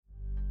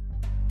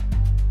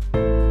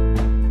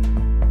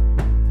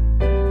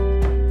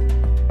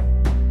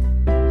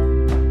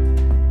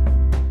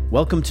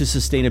Welcome to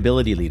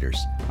Sustainability Leaders.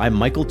 I'm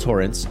Michael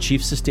Torrance,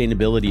 Chief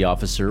Sustainability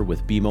Officer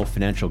with BMO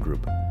Financial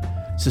Group.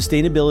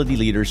 Sustainability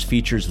Leaders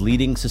features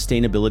leading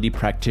sustainability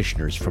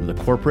practitioners from the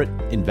corporate,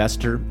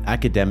 investor,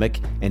 academic,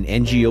 and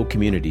NGO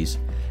communities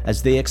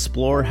as they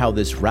explore how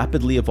this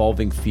rapidly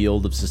evolving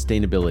field of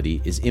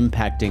sustainability is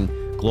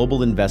impacting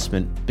global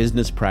investment,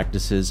 business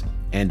practices,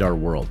 and our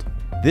world.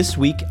 This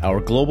week, our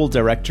Global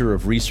Director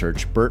of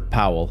Research, Bert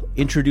Powell,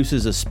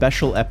 introduces a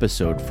special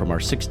episode from our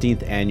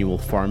 16th Annual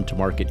Farm to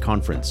Market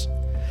Conference.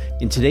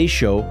 In today's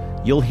show,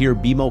 you'll hear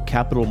BMO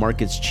Capital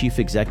Markets Chief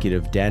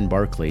Executive Dan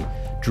Barclay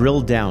drill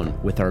down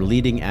with our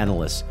leading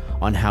analysts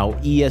on how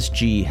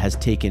ESG has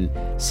taken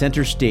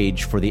center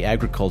stage for the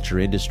agriculture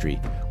industry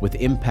with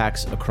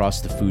impacts across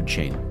the food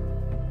chain.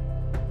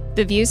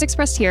 The views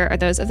expressed here are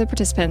those of the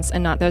participants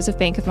and not those of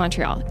Bank of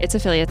Montreal, its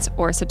affiliates,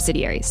 or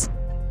subsidiaries.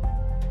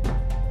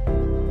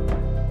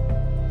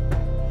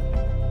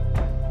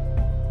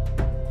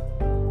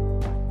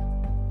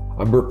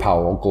 I'm Bert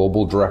Powell,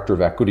 Global Director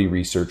of Equity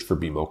Research for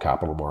BMO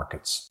Capital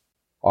Markets.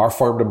 Our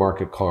Farm to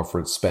Market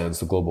conference spans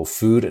the global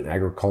food and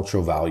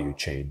agricultural value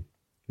chain.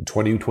 In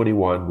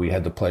 2021, we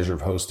had the pleasure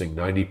of hosting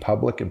 90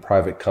 public and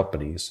private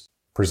companies,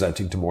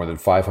 presenting to more than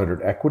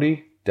 500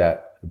 equity,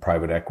 debt, and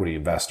private equity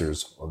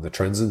investors on the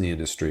trends in the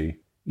industry,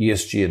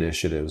 ESG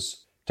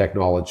initiatives,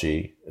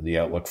 technology, and the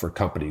outlook for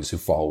companies who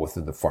fall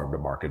within the farm to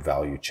market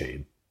value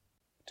chain.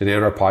 Today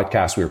on our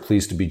podcast, we are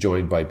pleased to be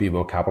joined by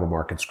BMO Capital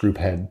Markets Group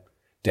Head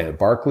Dan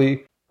Barclay,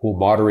 who will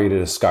moderate a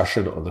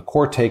discussion on the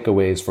core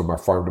takeaways from our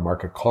Farm to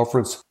Market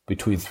conference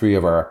between three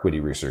of our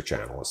equity research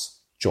analysts.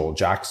 Joel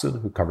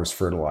Jackson, who covers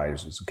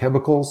fertilizers and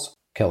chemicals,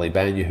 Kelly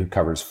Banya, who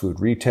covers food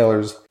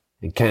retailers,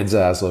 and Ken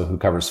Zaslow, who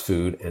covers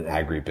food and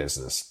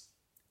agribusiness.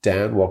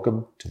 Dan,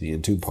 welcome to the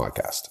Intune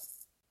podcast.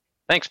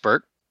 Thanks,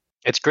 Bert.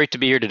 It's great to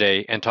be here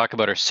today and talk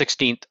about our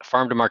 16th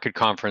Farm to Market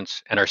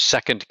conference and our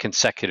second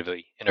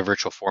consecutively in a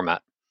virtual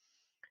format.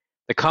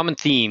 The common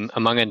theme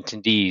among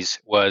attendees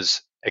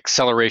was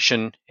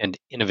acceleration and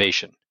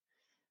innovation.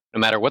 No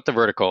matter what the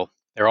vertical,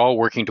 they're all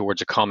working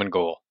towards a common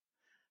goal: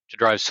 to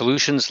drive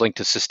solutions linked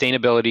to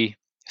sustainability,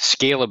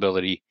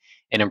 scalability,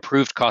 and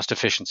improved cost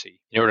efficiency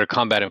in order to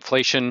combat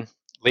inflation,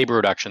 labor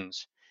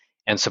reductions,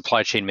 and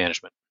supply chain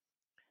management.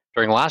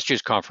 During last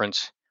year's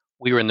conference,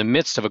 we were in the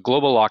midst of a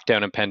global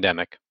lockdown and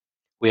pandemic.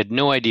 We had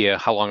no idea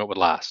how long it would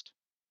last.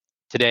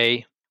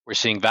 Today, we're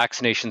seeing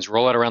vaccinations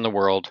roll out around the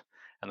world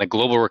and the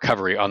global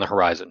recovery on the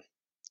horizon.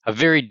 A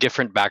very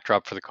different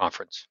backdrop for the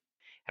conference.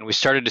 And we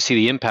started to see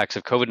the impacts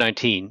of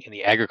COVID-19 in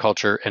the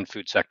agriculture and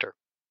food sector.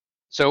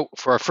 So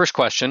for our first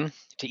question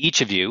to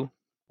each of you,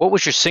 what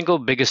was your single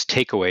biggest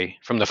takeaway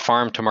from the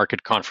Farm to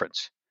Market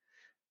conference?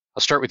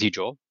 I'll start with you,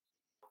 Joel.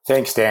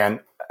 Thanks, Dan.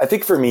 I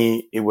think for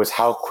me, it was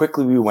how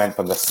quickly we went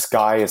from the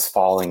sky is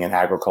falling in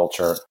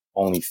agriculture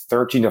only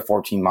 13 to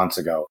 14 months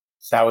ago.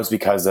 That was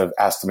because of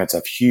estimates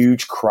of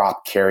huge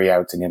crop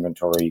carryouts and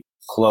inventory,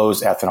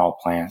 closed ethanol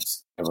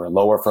plants. There were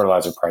lower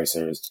fertilizer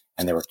prices,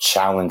 and there were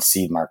challenged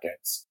seed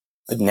markets.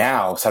 But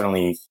now,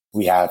 suddenly,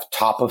 we have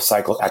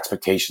top-of-cycle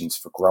expectations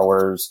for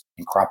growers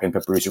and crop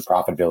input producer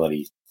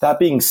profitability. That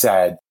being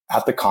said,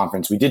 at the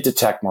conference, we did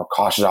detect more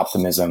cautious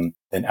optimism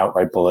than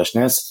outright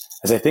bullishness,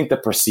 as I think the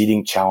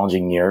preceding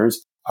challenging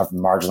years of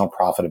marginal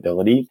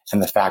profitability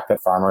and the fact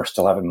that farmers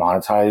still haven't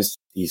monetized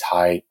these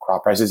high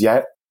crop prices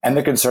yet, and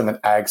the concern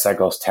that ag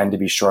cycles tend to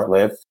be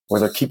short-lived, where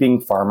they're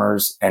keeping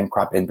farmers and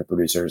crop input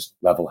producers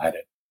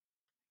level-headed.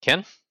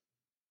 Ken?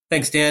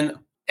 Thanks, Dan.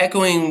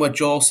 Echoing what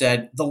Joel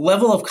said, the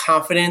level of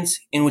confidence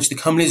in which the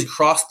companies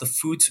across the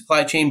food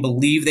supply chain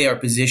believe they are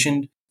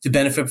positioned to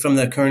benefit from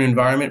the current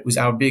environment was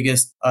our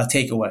biggest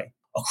takeaway.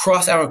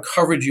 Across our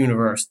coverage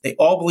universe, they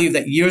all believe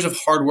that years of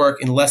hard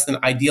work in less than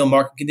ideal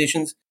market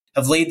conditions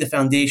have laid the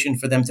foundation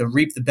for them to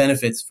reap the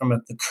benefits from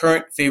the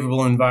current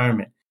favorable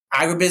environment.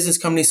 Agribusiness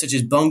companies such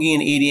as Bunge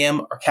and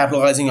ADM are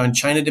capitalizing on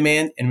China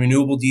demand and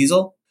renewable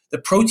diesel. The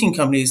protein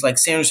companies like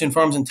Sanderson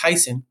Farms and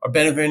Tyson are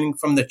benefiting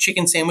from the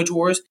chicken sandwich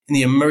wars and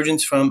the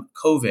emergence from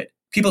COVID.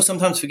 People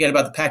sometimes forget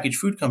about the packaged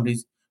food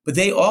companies, but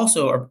they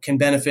also can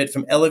benefit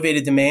from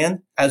elevated demand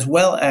as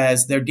well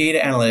as their data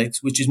analytics,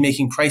 which is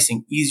making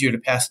pricing easier to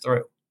pass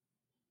through.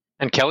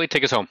 And Kelly,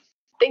 take us home.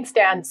 Thanks,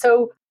 Dan.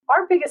 So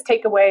our biggest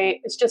takeaway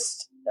is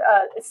just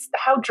it's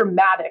how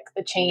dramatic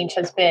the change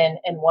has been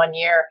in 1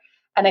 year.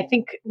 And I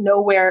think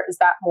nowhere is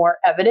that more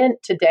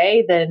evident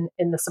today than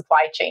in the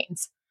supply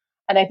chains.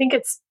 And I think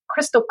it's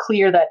crystal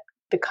clear that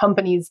the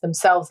companies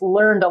themselves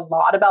learned a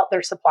lot about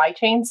their supply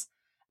chains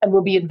and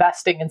will be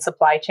investing in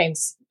supply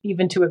chains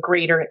even to a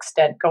greater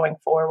extent going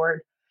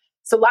forward.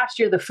 So last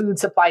year, the food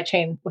supply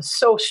chain was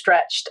so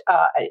stretched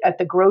at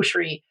the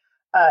grocery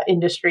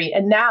industry.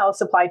 And now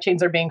supply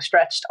chains are being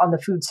stretched on the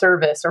food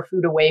service or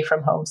food away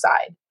from home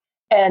side.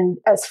 And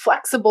as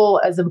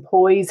flexible as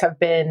employees have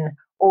been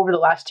over the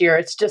last year,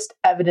 it's just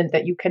evident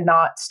that you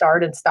cannot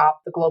start and stop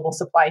the global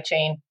supply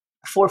chain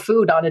for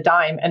food on a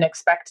dime and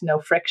expect no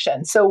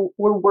friction. So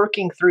we're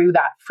working through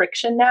that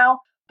friction now.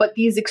 But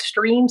these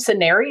extreme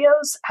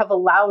scenarios have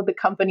allowed the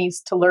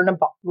companies to learn a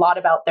lot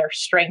about their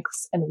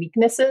strengths and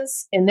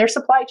weaknesses in their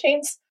supply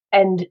chains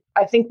And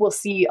I think we'll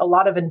see a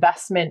lot of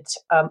investment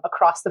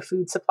across the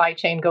food supply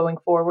chain going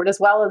forward, as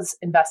well as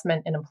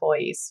investment in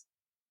employees.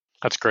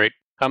 That's great.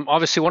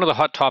 Obviously, one of the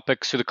hot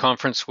topics through the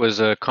conference was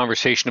a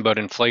conversation about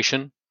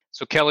inflation.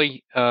 So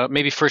Kelly,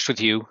 maybe first with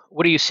you,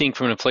 what are you seeing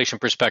from an inflation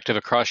perspective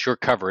across your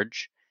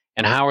coverage,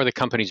 and how are the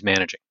companies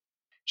managing?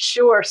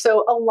 Sure.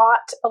 So a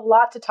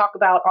lot to talk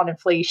about on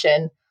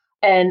inflation.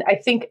 And I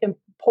think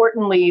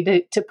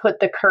importantly to put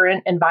the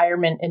current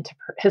environment into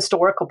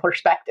historical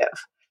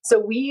perspective. So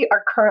we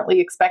are currently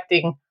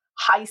expecting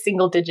high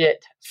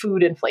single-digit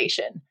food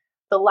inflation.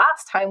 The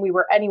last time we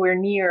were anywhere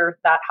near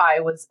that high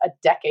was a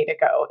decade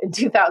ago in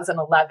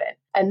 2011,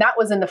 and that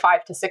was in the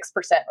 5 to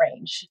 6%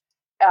 range.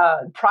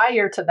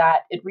 Prior to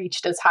that, it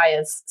reached as high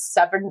as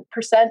 7%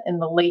 in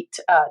the late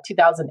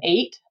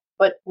 2008,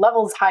 but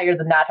levels higher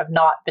than that have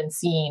not been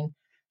seen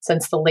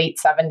since the late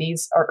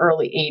 70s or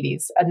early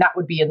 80s, and that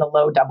would be in the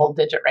low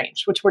double-digit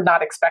range, which we're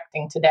not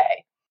expecting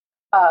today.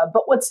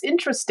 But what's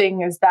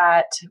interesting is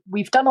that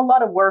we've done a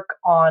lot of work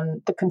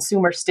on the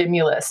consumer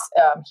stimulus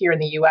here in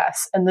the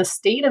US, and the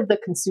state of the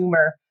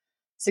consumer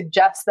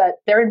suggests that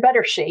they're in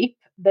better shape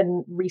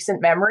than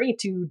recent memory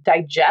to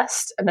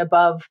digest an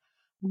above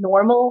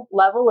normal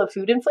level of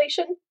food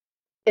inflation.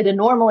 In a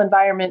normal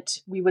environment,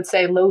 we would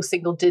say low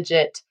single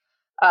digit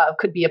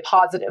could be a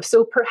positive.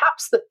 So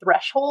perhaps the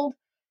threshold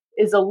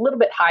is a little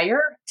bit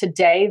higher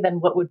today than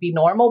what would be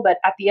normal, but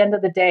at the end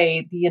of the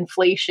day, the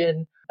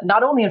inflation,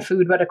 not only in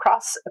food, but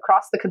across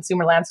the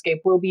consumer landscape,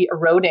 will be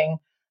eroding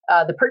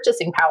the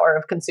purchasing power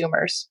of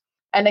consumers.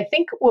 And I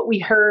think what we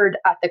heard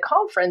at the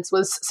conference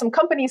was some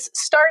companies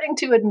starting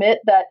to admit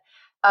that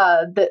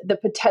the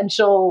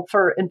potential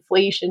for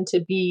inflation to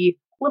be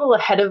a little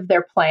ahead of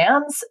their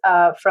plans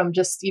from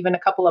just even a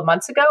couple of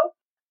months ago.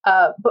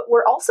 But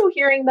we're also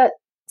hearing that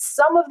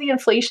some of the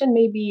inflation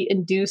may be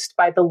induced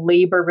by the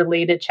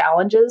labor-related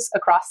challenges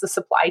across the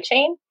supply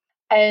chain.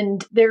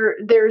 And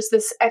there's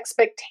this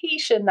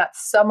expectation that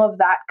some of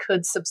that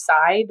could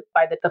subside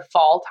by the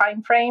fall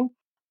timeframe.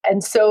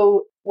 And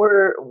so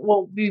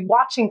we'll be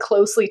watching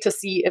closely to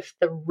see if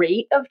the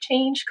rate of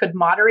change could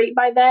moderate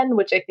by then,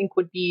 which I think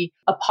would be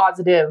a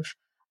positive.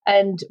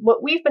 And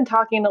what we've been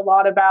talking a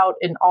lot about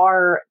in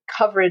our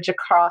coverage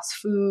across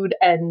food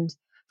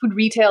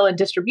retail and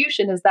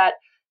distribution is that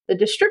the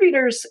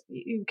distributors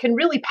can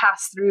really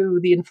pass through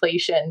the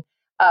inflation.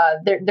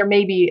 There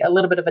may be a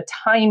little bit of a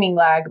timing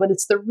lag, but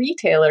it's the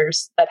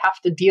retailers that have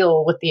to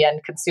deal with the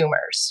end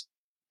consumers.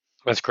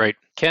 That's great.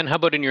 Ken, how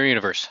about in your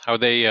universe? How are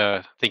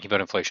they thinking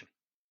about inflation?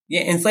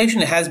 Yeah,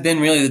 inflation has been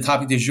really the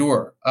topic du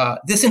jour.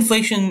 This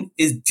inflation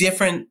is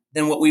different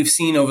than what we've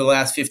seen over the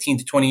last 15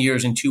 to 20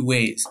 years in two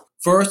ways.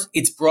 First,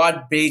 it's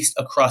broad-based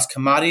across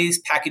commodities,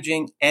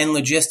 packaging, and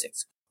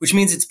logistics, which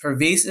means it's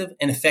pervasive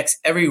and affects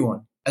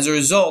everyone. As a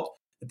result,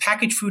 the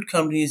packaged food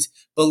companies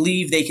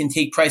believe they can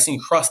take pricing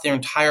across their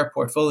entire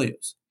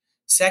portfolios.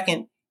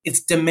 Second,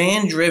 it's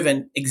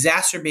demand-driven,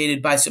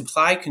 exacerbated by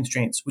supply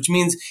constraints, which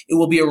means it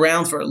will be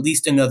around for at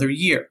least another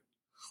year.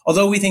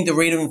 Although we think the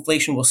rate of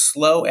inflation will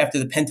slow after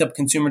the pent-up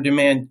consumer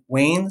demand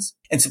wanes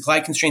and supply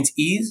constraints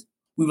ease,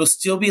 we will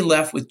still be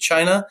left with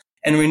China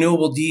and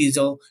renewable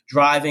diesel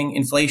driving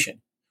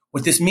inflation.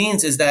 What this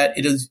means is that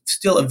it is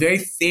still a very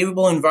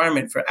favorable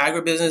environment for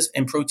agribusiness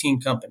and protein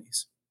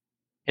companies.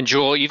 And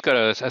Joel, you've got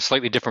a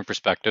slightly different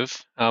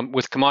perspective.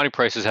 With commodity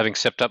prices having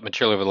stepped up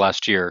materially over the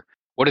last year,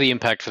 what are the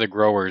impact for the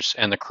growers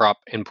and the crop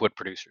input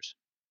producers?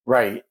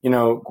 Right.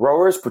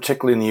 Growers,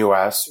 particularly in the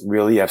U.S.,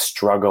 really have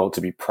struggled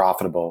to be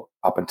profitable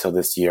up until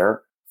this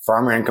year.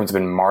 Farmer incomes have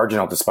been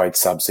marginal despite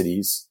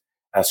subsidies,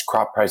 as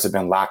crop prices have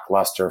been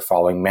lackluster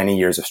following many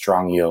years of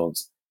strong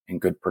yields and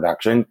good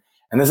production.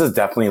 And this has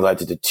definitely led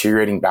to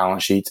deteriorating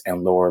balance sheets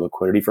and lower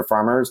liquidity for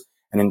farmers,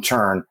 and in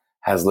turn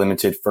has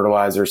limited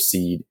fertilizer,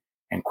 seed,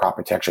 and crop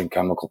protection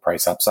chemical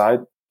price upside.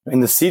 In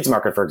the seeds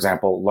market, for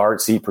example,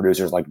 large seed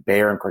producers like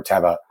Bayer and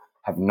Corteva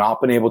have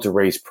not been able to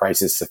raise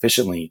prices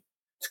sufficiently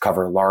to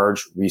cover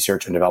large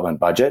research and development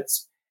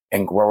budgets,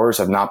 and growers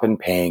have not been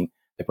paying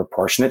the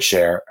proportionate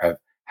share of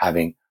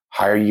having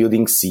higher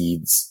yielding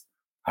seeds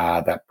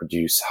that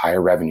produce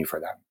higher revenue for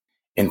them.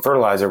 In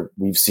fertilizer,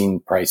 we've seen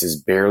prices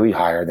barely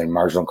higher than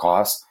marginal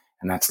costs,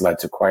 and that's led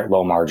to quite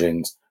low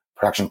margins,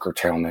 production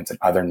curtailments, and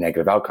other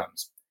negative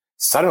outcomes.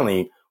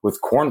 Suddenly, with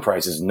corn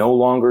prices no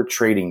longer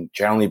trading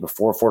generally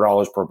before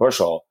 $4 per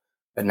bushel,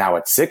 but now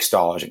at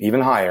 $6 and even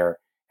higher,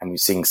 and we're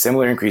seeing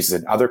similar increases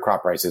in other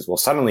crop prices, well,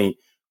 suddenly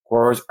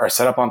growers are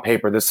set up on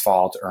paper this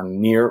fall to earn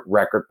near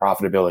record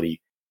profitability,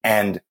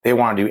 and they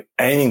want to do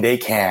anything they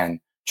can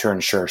to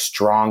ensure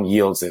strong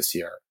yields this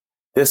year.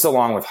 This,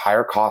 along with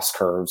higher cost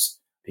curves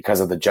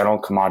because of the general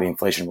commodity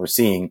inflation we're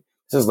seeing,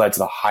 this has led to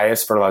the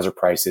highest fertilizer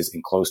prices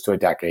in close to a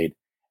decade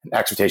and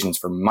expectations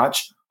for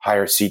much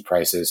higher seed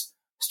prices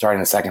starting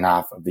in the second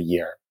half of the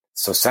year.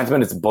 So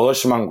sentiment is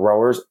bullish among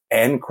growers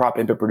and crop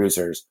input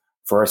producers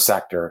for a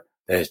sector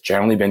that has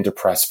generally been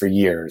depressed for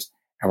years,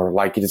 and we're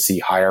likely to see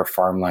higher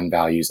farmland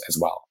values as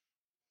well.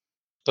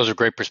 Those are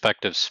great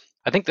perspectives.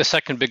 I think the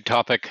second big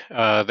topic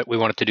that we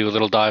wanted to do a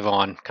little dive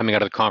on coming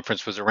out of the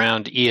conference was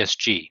around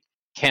ESG.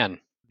 Ken,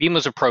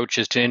 BMO's approach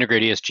is to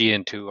integrate ESG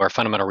into our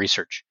fundamental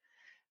research.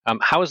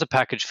 How is the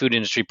packaged food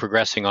industry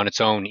progressing on its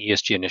own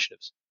ESG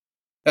initiatives?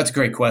 That's a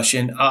great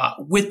question.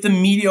 With the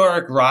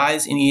meteoric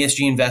rise in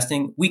ESG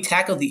investing, we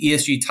tackled the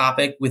ESG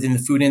topic within the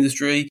food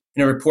industry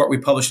in a report we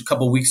published a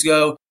couple of weeks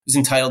ago. It was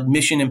entitled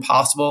Mission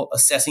Impossible,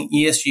 Assessing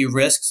ESG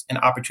Risks and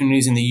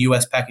Opportunities in the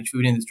U.S. Packaged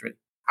Food Industry.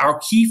 Our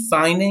key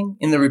finding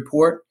in the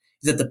report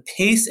is that the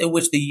pace at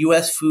which the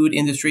U.S. food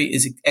industry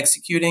is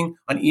executing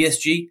on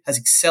ESG has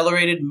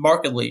accelerated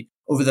markedly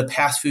over the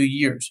past few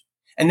years.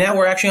 And now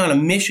we're actually on a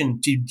mission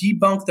to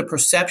debunk the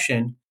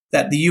perception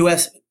that the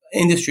U.S.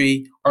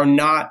 industry are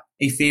not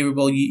a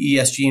favorable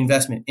ESG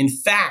investment. In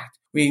fact,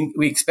 we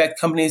expect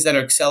companies that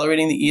are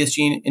accelerating the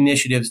ESG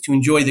initiatives to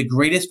enjoy the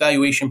greatest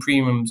valuation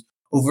premiums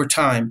over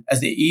time as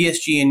the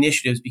ESG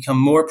initiatives become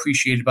more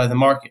appreciated by the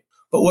market.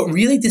 But what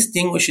really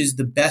distinguishes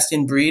the best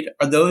in breed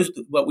are those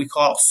what we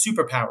call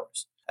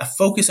superpowers, a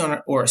focus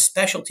on or a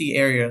specialty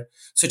area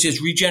such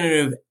as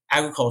regenerative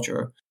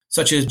agriculture,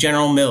 such as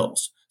General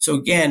Mills. So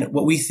again,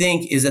 what we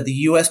think is that the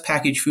U.S.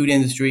 packaged food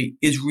industry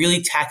is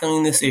really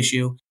tackling this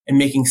issue and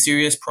making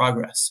serious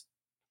progress.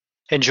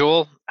 And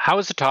Joel, how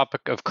has the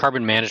topic of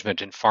carbon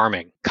management in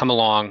farming come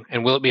along,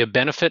 and will it be a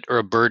benefit or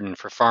a burden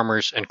for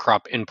farmers and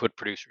crop input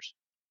producers?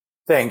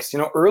 Thanks.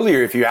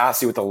 Earlier, if you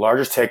asked me what the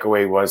largest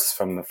takeaway was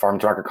from the Farm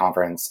to Market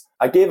conference,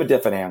 I gave a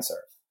different answer.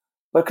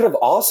 But I could have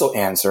also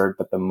answered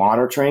that the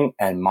monitoring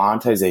and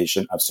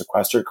monetization of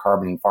sequestered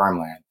carbon in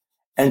farmland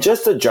and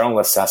just a general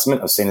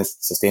assessment of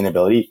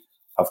sustainability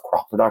of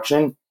crop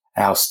production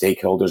and how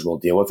stakeholders will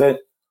deal with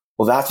it,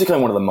 well, that's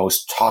become one of the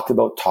most talked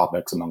about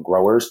topics among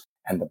growers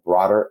and the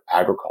broader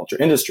agriculture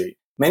industry.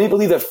 Many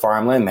believe that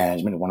farmland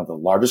management is one of the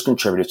largest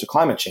contributors to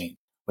climate change,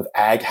 with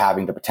ag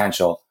having the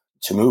potential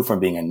to move from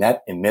being a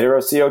net emitter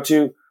of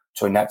CO2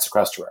 to a net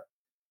sequesterer.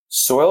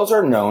 Soils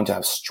are known to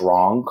have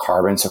strong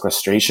carbon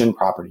sequestration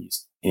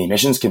properties, and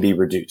emissions can be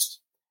reduced,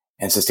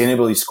 and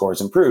sustainability scores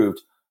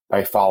improved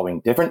by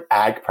following different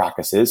ag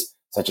practices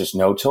such as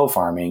no-till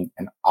farming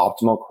and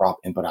optimal crop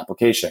input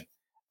application.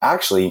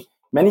 Actually,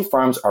 many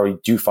farms already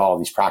do follow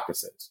these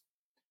practices.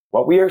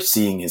 What we are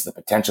seeing is the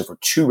potential for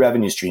two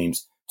revenue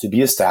streams to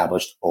be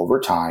established over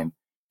time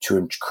to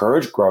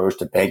encourage growers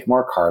to bank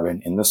more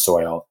carbon in the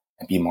soil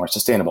and be more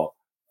sustainable.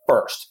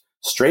 First,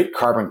 straight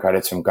carbon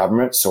credits from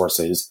government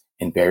sources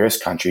in various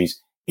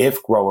countries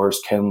if growers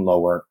can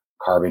lower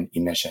carbon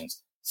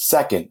emissions.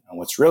 Second, and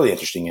what's really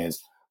interesting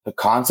is the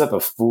concept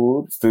of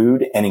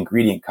food and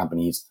ingredient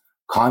companies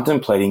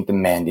contemplating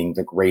demanding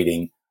the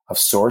grading of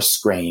source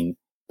grain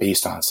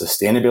based on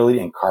sustainability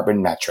and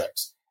carbon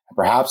metrics, and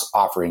perhaps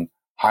offering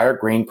higher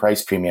grain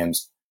price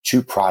premiums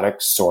to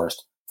products sourced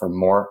from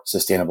more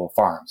sustainable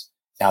farms.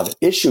 Now, the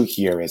issue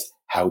here is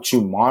how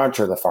to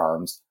monitor the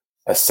farms,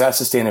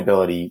 assess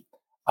sustainability,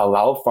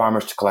 allow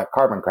farmers to collect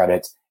carbon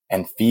credits,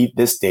 and feed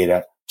this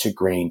data to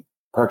grain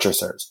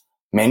purchasers.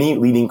 Many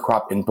leading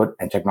crop input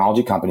and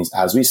technology companies,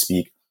 as we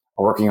speak,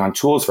 are working on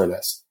tools for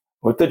this.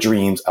 With the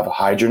dreams of a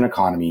hydrogen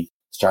economy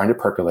starting to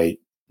percolate,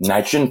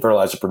 nitrogen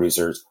fertilizer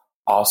producers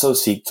also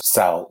seek to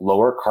sell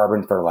lower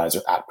carbon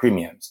fertilizer at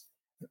premiums.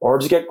 In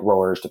order to get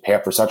growers to pay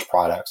up for such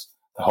products,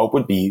 the hope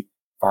would be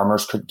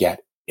farmers could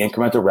get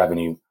incremental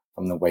revenue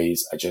from the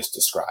ways I just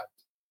described.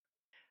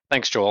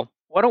 Thanks, Joel.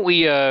 Why don't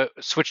we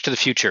switch to the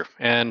future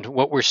and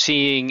what we're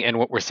seeing and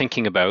what we're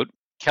thinking about?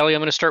 Kelly, I'm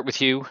going to start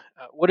with you.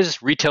 What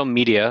is retail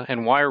media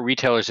and why are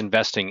retailers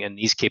investing in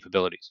these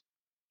capabilities?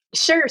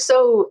 Sure.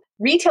 So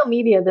retail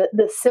media,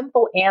 the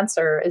simple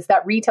answer is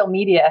that retail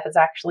media has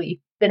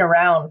actually been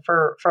around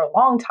for a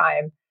long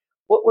time.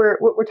 What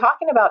we're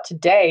talking about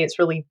today is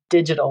really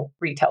digital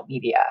retail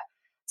media.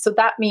 So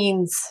that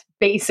means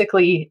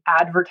basically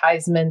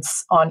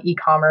advertisements on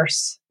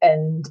e-commerce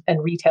and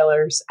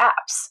retailers'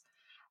 apps.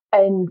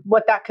 And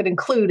what that could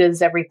include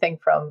is everything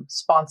from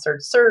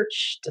sponsored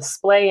search,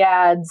 display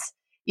ads,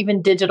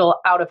 even digital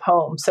out of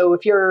home. So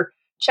if you're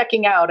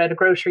checking out at a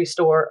grocery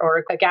store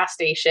or a gas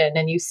station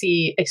and you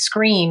see a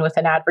screen with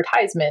an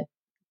advertisement,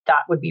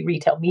 that would be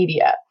retail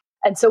media.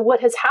 And so what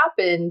has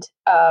happened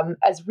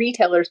as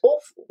retailers,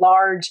 both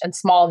large and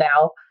small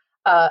now,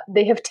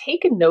 they have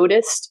taken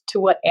notice to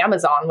what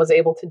Amazon was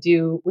able to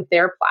do with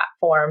their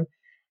platform,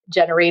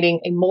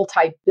 generating a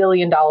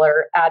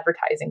multi-billion-dollar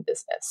advertising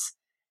business.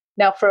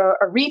 Now, for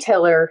a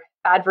retailer,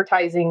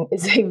 advertising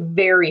is a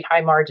very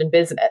high margin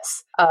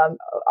business.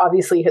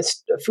 Obviously,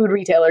 food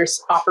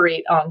retailers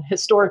operate on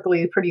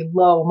historically pretty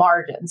low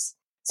margins.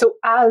 So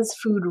as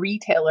food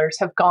retailers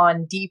have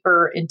gone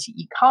deeper into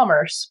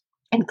e-commerce,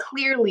 and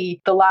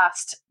clearly the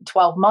last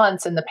 12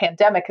 months and the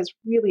pandemic has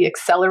really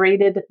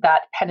accelerated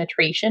that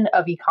penetration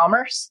of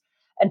e-commerce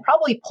and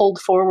probably pulled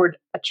forward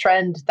a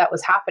trend that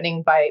was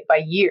happening by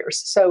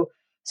years. So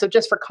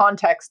just for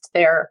context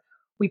there,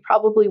 we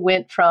probably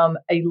went from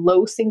a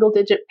low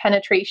single-digit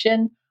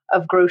penetration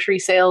of grocery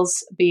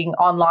sales being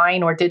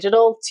online or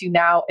digital to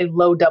now a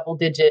low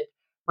double-digit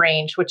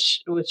range,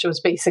 which was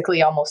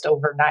basically almost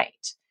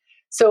overnight.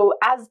 So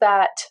as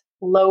that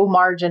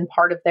low-margin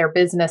part of their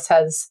business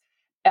has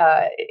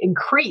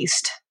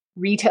increased,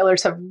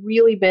 retailers have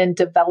really been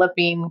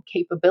developing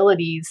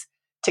capabilities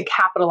to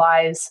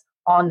capitalize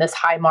on this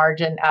high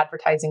margin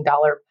advertising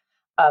dollar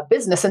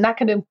business. And that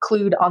can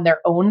include on their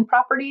own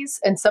properties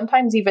and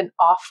sometimes even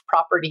off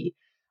property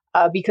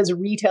because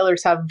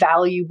retailers have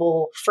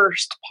valuable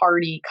first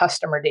party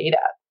customer data.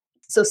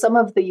 So some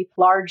of the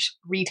large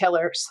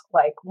retailers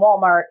like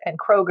Walmart and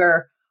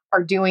Kroger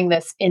are doing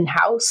this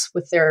in-house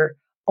with their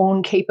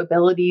own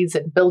capabilities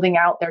and building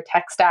out their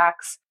tech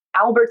stacks.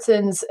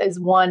 Albertsons is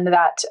one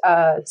that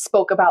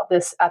spoke about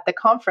this at the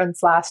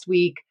conference last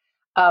week.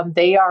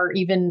 They are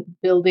even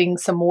building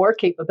some more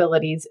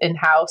capabilities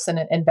in-house and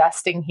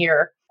investing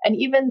here. And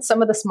even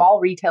some of the small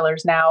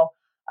retailers now,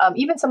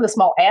 even some of the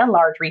small and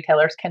large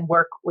retailers can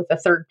work with a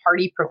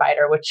third-party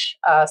provider, which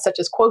such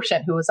as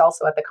Quotient, who was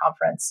also at the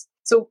conference.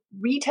 So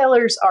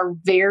retailers are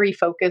very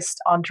focused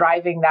on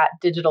driving that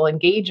digital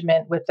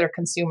engagement with their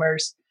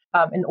consumers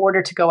in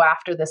order to go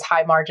after this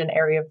high margin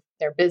area of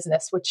their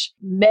business, which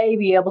may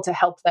be able to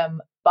help them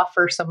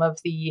buffer some of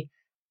the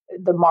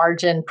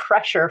margin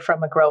pressure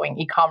from a growing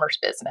e-commerce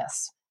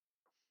business.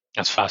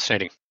 That's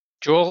fascinating.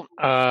 Joel,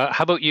 how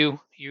about you?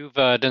 You've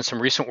done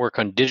some recent work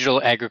on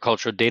digital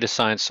agricultural data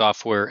science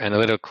software and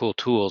analytical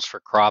tools for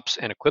crops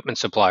and equipment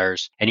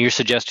suppliers, and you're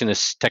suggesting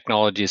this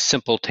technology is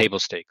simple table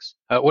stakes.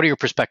 What are your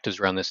perspectives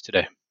around this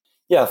today?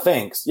 Yeah,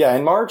 thanks. Yeah,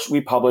 in March,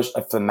 we published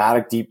a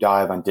thematic deep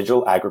dive on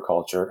digital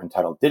agriculture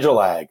entitled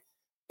Digital Ag,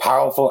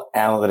 Powerful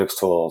Analytics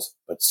Tools,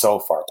 but so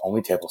far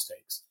only table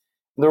stakes.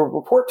 The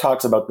report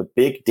talks about the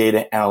big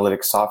data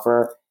analytics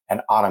software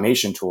and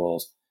automation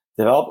tools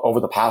developed over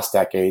the past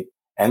decade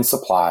and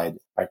supplied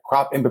by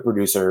crop input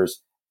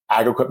producers,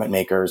 agri-equipment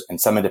makers,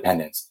 and some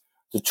independents.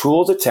 The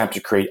tools attempt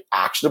to create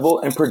actionable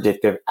and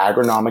predictive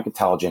agronomic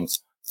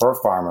intelligence for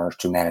farmers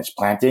to manage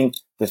planting,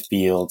 the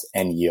fields,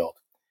 and yield.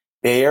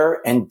 Bayer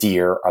and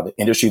Deere are the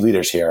industry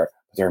leaders here,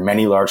 but there are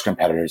many large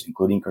competitors,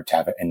 including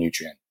Corteva and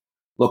Nutrien.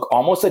 Look,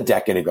 almost a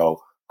decade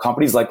ago,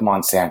 companies like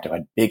Monsanto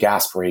had big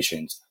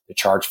aspirations to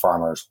charge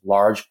farmers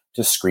large,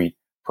 discrete,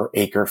 per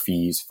acre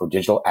fees for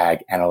digital ag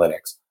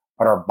analytics.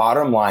 But our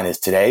bottom line is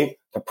today,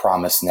 the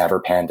promise never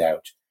panned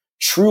out.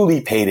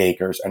 Truly paid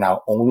acres are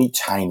now only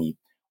tiny,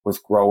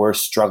 with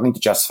growers struggling to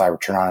justify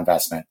return on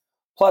investment.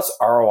 Plus,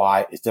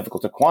 ROI is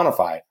difficult to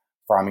quantify.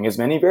 Farming has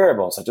many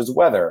variables such as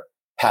weather,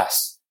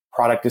 pests,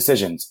 product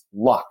decisions,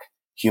 luck,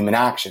 human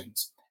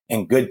actions,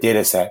 and good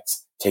data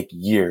sets take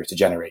years to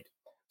generate.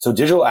 So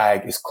digital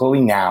ag is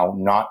clearly now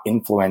not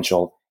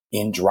influential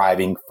in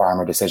driving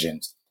farmer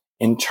decisions.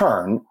 In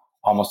turn,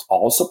 almost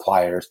all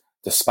suppliers,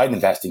 despite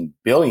investing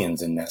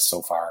billions in this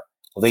so far,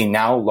 they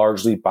now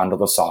largely bundle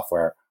the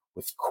software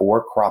with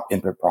core crop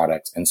input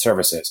products and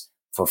services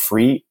for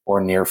free or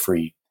near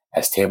free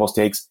as table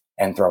stakes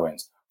and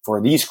throw-ins.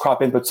 For these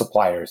crop input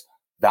suppliers,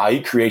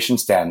 value creation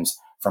stems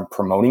from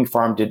promoting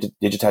farm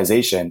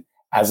digitization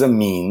as a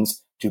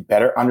means to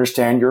better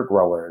understand your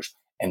growers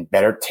and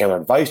better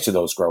tailor advice to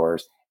those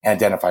growers and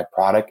identify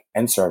product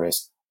and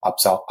service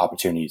upsell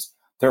opportunities.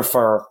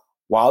 Therefore,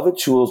 while the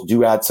tools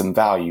do add some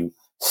value,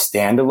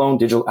 standalone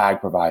digital ag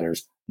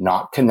providers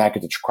not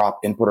connected to crop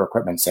input or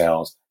equipment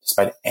sales,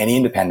 despite any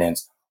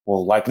independence,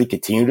 will likely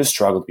continue to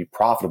struggle to be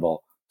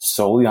profitable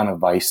solely on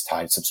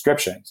advice-tied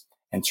subscriptions.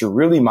 And to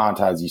really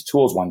monetize these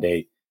tools one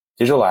day,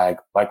 digital ag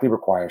likely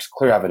requires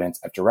clear evidence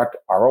of direct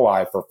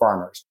ROI for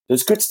farmers.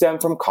 This could stem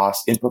from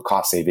input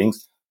cost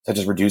savings, such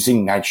as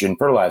reducing nitrogen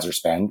fertilizer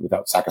spend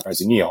without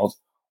sacrificing yield,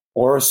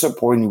 or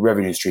supporting new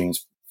revenue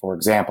streams, for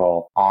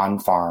example,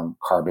 on-farm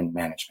carbon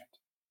management.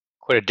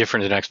 Quite a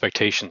difference in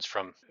expectations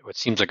from what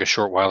seems like a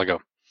short while ago.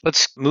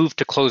 Let's move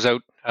to close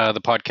out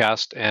the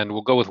podcast, and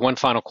we'll go with one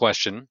final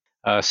question,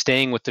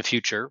 staying with the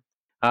future.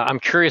 I'm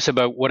curious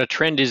about what a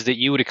trend is that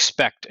you would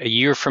expect a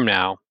year from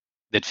now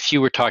that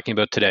few are talking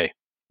about today.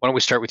 Why don't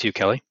we start with you,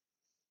 Kelly?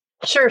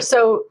 Sure.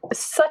 So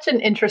such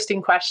an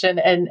interesting question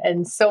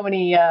and so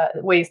many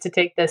ways to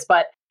take this.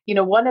 But, you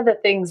know, one of the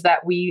things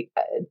that we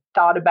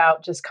thought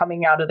about just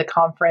coming out of the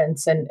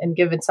conference and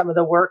given some of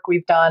the work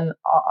we've done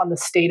on the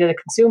state of the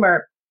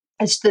consumer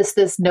is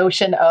this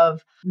notion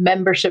of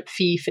membership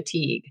fee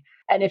fatigue.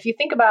 And if you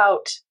think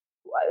about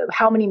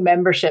how many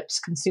memberships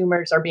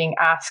consumers are being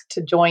asked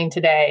to join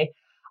today,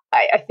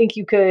 I think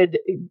you could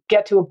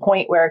get to a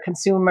point where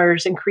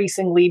consumers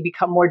increasingly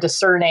become more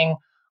discerning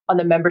on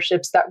the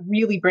memberships that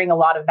really bring a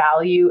lot of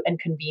value and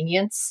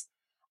convenience,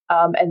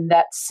 and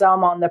that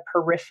some on the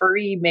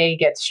periphery may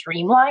get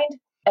streamlined.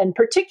 And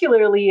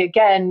particularly,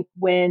 again,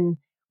 when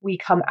we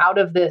come out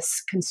of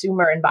this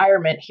consumer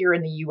environment here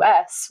in the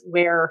US,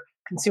 where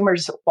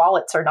consumers'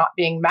 wallets are not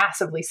being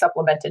massively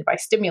supplemented by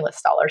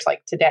stimulus dollars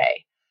like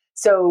today.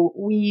 So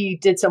we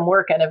did some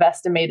work and have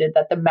estimated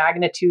that the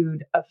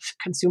magnitude of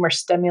consumer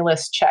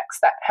stimulus checks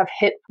that have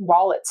hit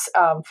wallets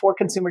for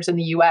consumers in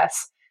the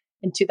US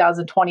in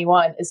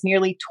 2021 is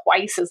nearly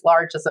twice as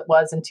large as it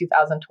was in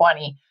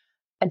 2020.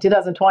 And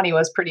 2020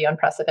 was pretty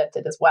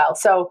unprecedented as well.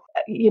 So,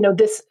 you know,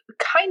 this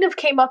kind of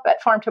came up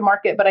at Farm to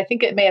Market, but I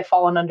think it may have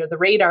fallen under the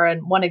radar.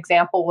 And one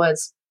example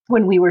was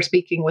when we were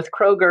speaking with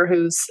Kroger,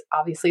 who's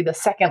obviously the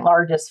second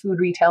largest food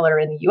retailer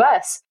in the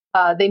US.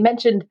 They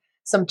mentioned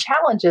some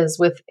challenges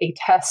with a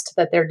test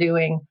that they're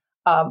doing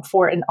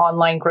for an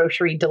online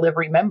grocery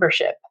delivery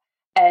membership.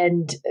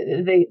 And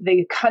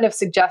they kind of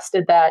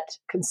suggested that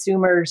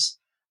consumers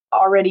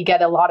already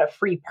get a lot of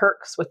free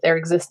perks with their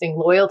existing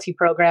loyalty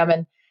program,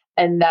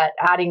 and that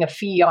adding a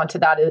fee onto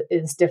that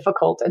is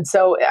difficult. And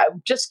so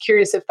I'm just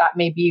curious if that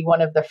may be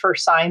one of the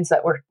first signs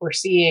that we're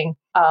seeing,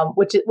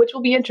 which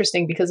will be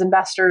interesting because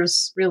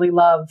investors really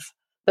love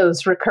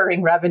those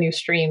recurring revenue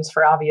streams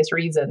for obvious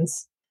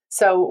reasons.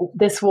 So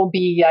this will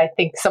be, I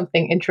think,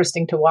 something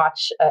interesting to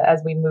watch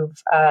as we move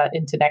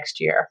into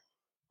next year.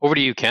 Over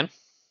to you, Ken.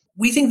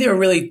 We think there are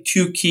really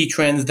two key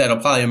trends that'll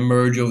probably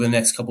emerge over the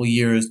next couple of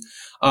years.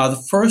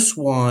 The first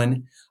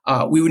one,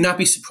 we would not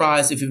be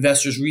surprised if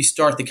investors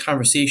restart the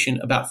conversation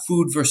about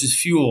food versus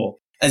fuel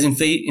as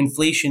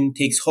inflation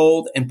takes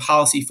hold and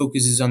policy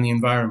focuses on the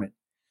environment.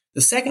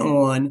 The second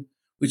one,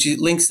 which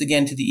links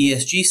again to the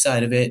ESG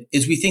side of it,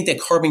 is we think that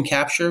carbon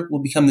capture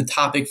will become the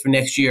topic for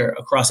next year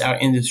across our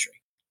industry.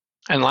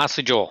 And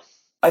lastly, Joel.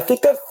 I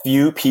think that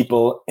few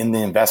people in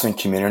the investment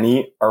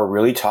community are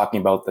really talking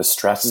about the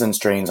stresses and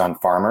strains on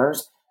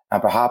farmers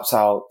and perhaps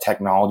how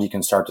technology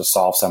can start to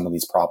solve some of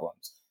these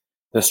problems.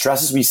 The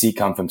stresses we see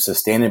come from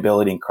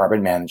sustainability and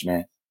carbon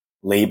management,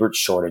 labor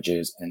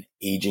shortages, and an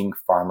aging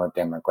farmer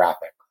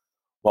demographic.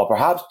 While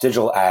perhaps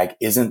digital ag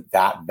isn't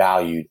that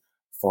valued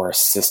for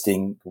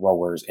assisting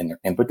growers in their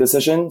input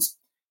decisions,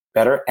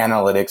 better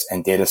analytics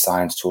and data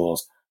science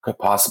tools could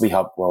possibly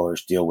help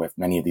growers deal with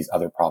many of these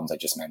other problems I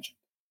just mentioned.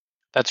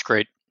 That's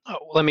great.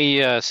 Let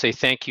me say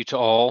thank you to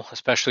all,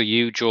 especially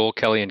you, Joel,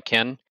 Kelly, and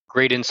Ken.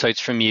 Great insights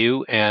from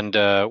you. And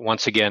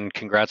once again,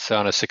 congrats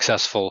on a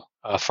successful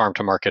Farm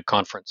to Market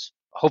conference.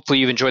 Hopefully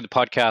you've enjoyed the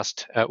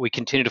podcast. We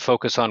continue to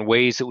focus on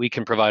ways that we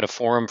can provide a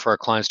forum for our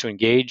clients to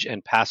engage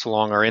and pass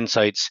along our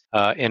insights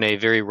in a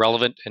very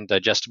relevant and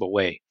digestible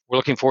way. We're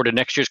looking forward to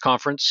next year's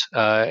conference.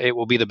 It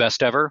will be the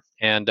best ever.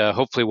 And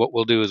hopefully what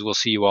we'll do is we'll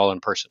see you all in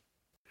person.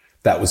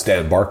 That was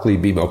Dan Barclay,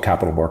 BMO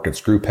Capital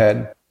Markets Group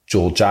Head,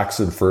 Joel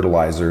Jackson,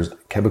 Fertilizers,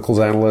 Chemicals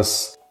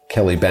Analyst,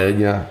 Kelly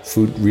Banya,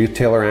 Food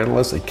Retailer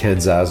Analyst, and Ken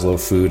Zaslow,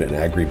 Food and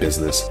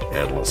Agribusiness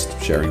Analyst,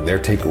 sharing their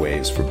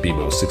takeaways from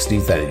BMO's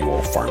 16th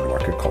Annual Farm to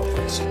Market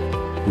Conference.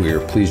 We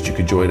are pleased you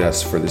could join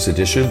us for this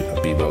edition of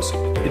BMO's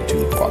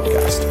Into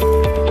Podcast.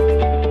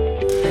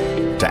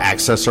 To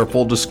access our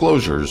full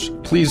disclosures,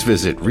 please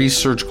visit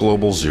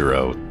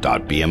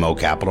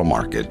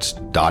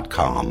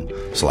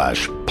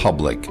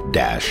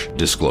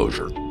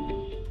researchglobalzero.bmocapitalmarkets.com/public-disclosure.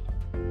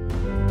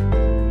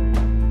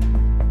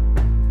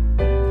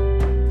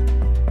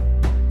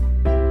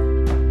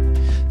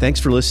 Thanks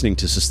for listening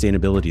to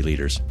Sustainability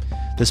Leaders.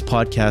 This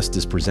podcast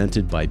is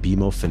presented by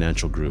BMO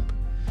Financial Group.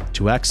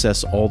 To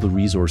access all the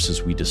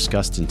resources we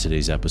discussed in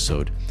today's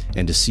episode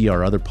and to see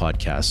our other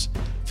podcasts,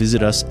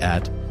 visit us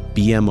at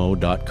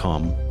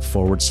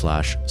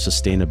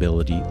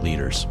bmo.com/sustainability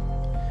leaders.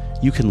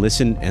 You can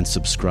listen and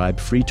subscribe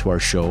free to our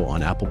show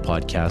on Apple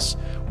Podcasts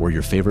or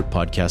your favorite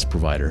podcast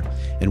provider,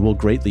 and we'll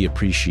greatly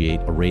appreciate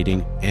a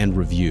rating and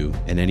review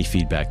and any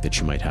feedback that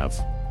you might have.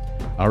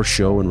 Our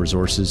show and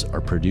resources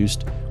are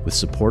produced with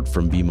support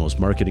from BMO's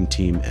marketing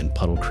team and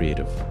Puddle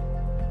Creative.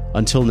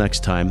 Until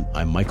next time,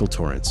 I'm Michael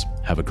Torrance.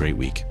 Have a great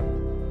week.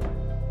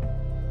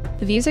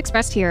 The views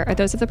expressed here are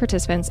those of the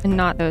participants and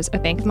not those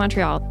of Bank of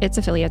Montreal, its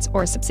affiliates,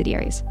 or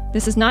subsidiaries.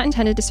 This is not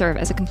intended to serve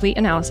as a complete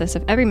analysis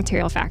of every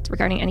material fact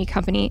regarding any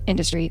company,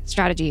 industry,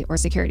 strategy, or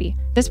security.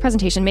 This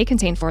presentation may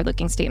contain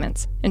forward-looking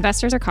statements.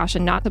 Investors are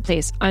cautioned not to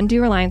place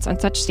undue reliance on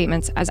such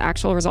statements as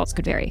actual results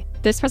could vary.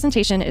 This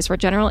presentation is for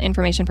general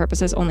information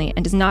purposes only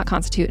and does not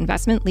constitute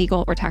investment,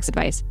 legal, or tax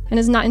advice, and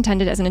is not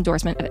intended as an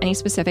endorsement of any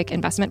specific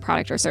investment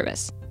product or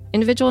service.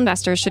 Individual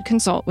investors should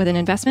consult with an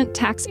investment,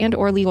 tax,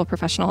 and/or legal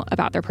professional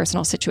about their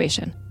personal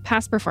situation.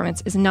 Past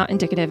performance is not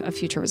indicative of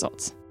future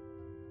results.